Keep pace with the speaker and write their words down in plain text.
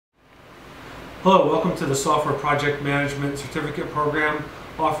Hello, welcome to the Software Project Management Certificate Program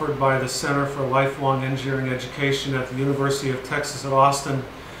offered by the Center for Lifelong Engineering Education at the University of Texas at Austin.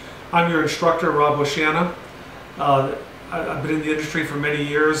 I'm your instructor, Robert Oshana. I've been in the industry for many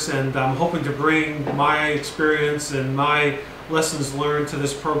years, and I'm hoping to bring my experience and my lessons learned to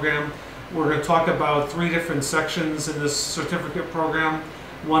this program. We're going to talk about three different sections in this certificate program.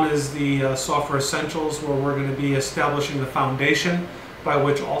 One is the Software Essentials, where we're going to be establishing the foundation by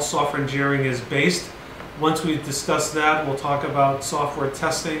which all software engineering is based. Once we've discussed that, we'll talk about software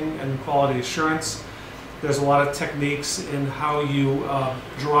testing and quality assurance. There's a lot of techniques in how you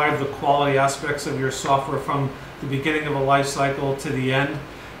drive the quality aspects of your software from the beginning of a life cycle to the end,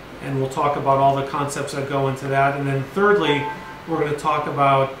 and we'll talk about all the concepts that go into that. And then thirdly, we're going to talk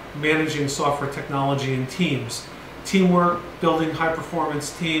about managing software technology in teams. Teamwork, building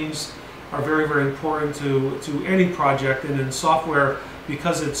high-performance teams are very, very important to any project, and in software,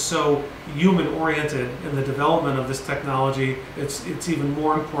 because it's so human-oriented in the development of this technology, it's even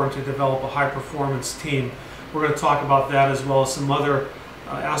more important to develop a high-performance team. We're going to talk about that as well as some other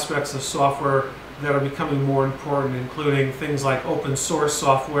aspects of software that are becoming more important, including things like open source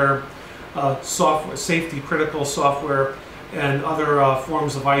software, safety-critical software, and other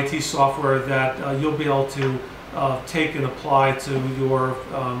forms of IT software that you'll be able to take and apply to your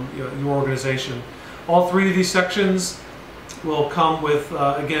organization. All three of these sections will come with,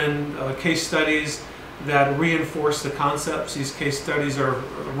 again, case studies that reinforce the concepts. These case studies are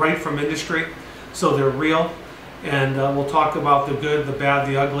right from industry, so they're real. And we'll talk about the good, the bad,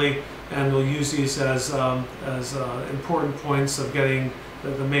 the ugly, and we'll use these as important points of getting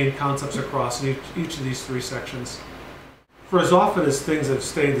the main concepts across in each of these three sections. For as often as things have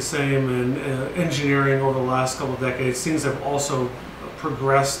stayed the same in engineering over the last couple of decades, things have also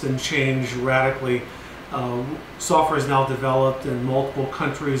progressed and changed radically. Software is now developed in multiple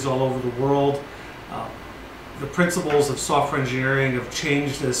countries all over the world. The principles of software engineering have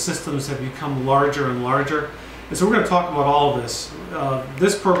changed as systems have become larger and larger. And so we're going to talk about all of this.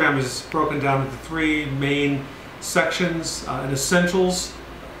 This program is broken down into three main sections. An essentials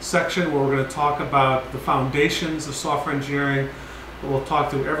section where we're going to talk about the foundations of software engineering. We'll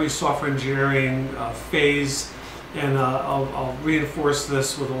talk through every software engineering phase, and I'll reinforce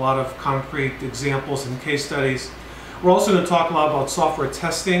this with a lot of concrete examples and case studies. We're also going to talk a lot about software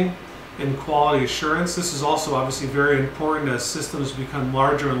testing and quality assurance. This is also obviously very important as systems become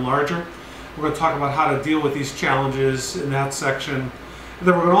larger and larger. We're going to talk about how to deal with these challenges in that section. And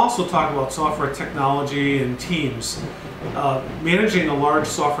then we're going to also talk about software technology and teams. Managing a large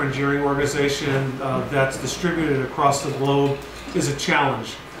software engineering organization that's distributed across the globe is a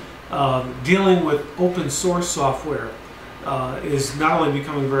challenge. Dealing with open source software is not only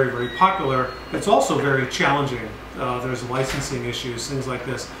becoming very, very popular, it's also very challenging. There's licensing issues, things like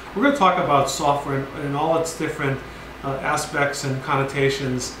this. We're going to talk about software in all its different aspects and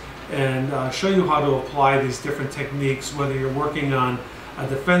connotations, and show you how to apply these different techniques, whether you're working on a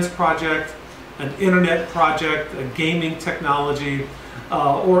defense project, an internet project, a gaming technology,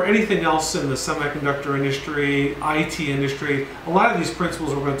 or anything else in the semiconductor industry, IT industry. A lot of these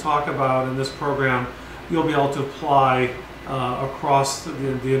principles we're going to talk about in this program, you'll be able to apply across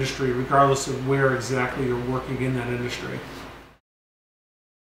the industry, regardless of where exactly you're working in that industry.